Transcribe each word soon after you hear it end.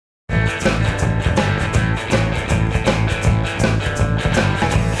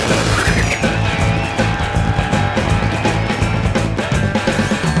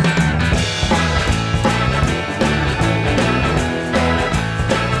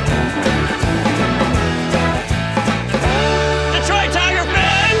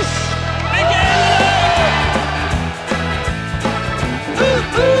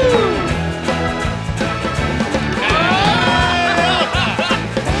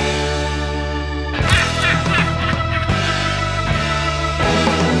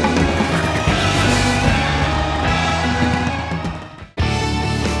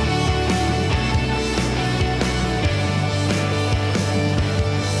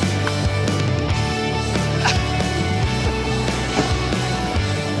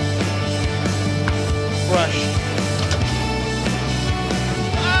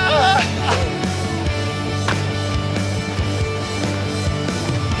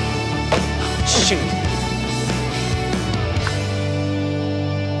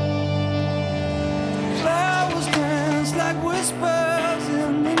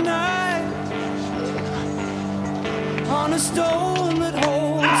stone that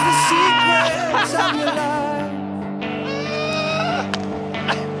holds the secrets of your life.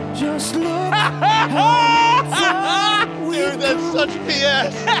 Just look how far we've Dude, that's come. such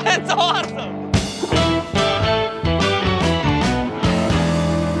BS. That's awesome.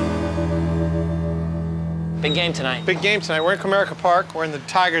 Big game tonight. Big game tonight. We're in Comerica Park. We're in the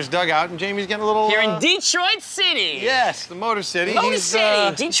Tigers dugout, and Jamie's getting a little... Here in Detroit City. Yes, the Motor City. Motor He's,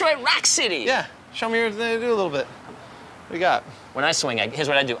 City, Detroit Rock City. Yeah, show me what they do a little bit. What do you got? When I swing, here's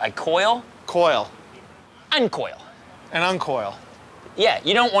what I do. I coil, Coil uncoil. and uncoil. Yeah,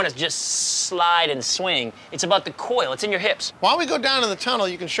 you don't want to just slide and swing. It's about the coil. It's in your hips. While we go down in the tunnel,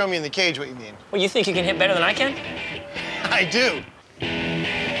 you can show me in the cage what you mean. Well, you think you can hit better than I can? I do.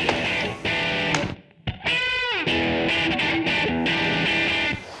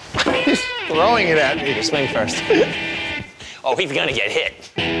 He's throwing it at me. You swing first. Oh, he's gonna get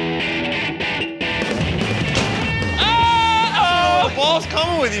hit. Oh, the ball's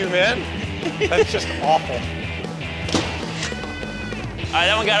coming with you, man. That's just awful. All right,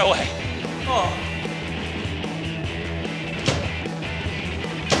 that one got away. Oh.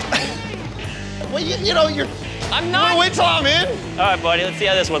 Well, you know, you're... I'm You not. wanna wait till I'm in? All right, buddy, let's see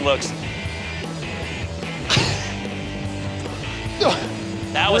how this one looks.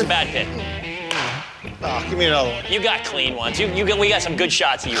 That was bad pit. Oh, give me another one. You got clean ones. We got some good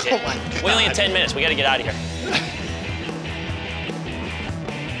shots that you hit. Oh my We only have God. 10 minutes. We got to get out of here.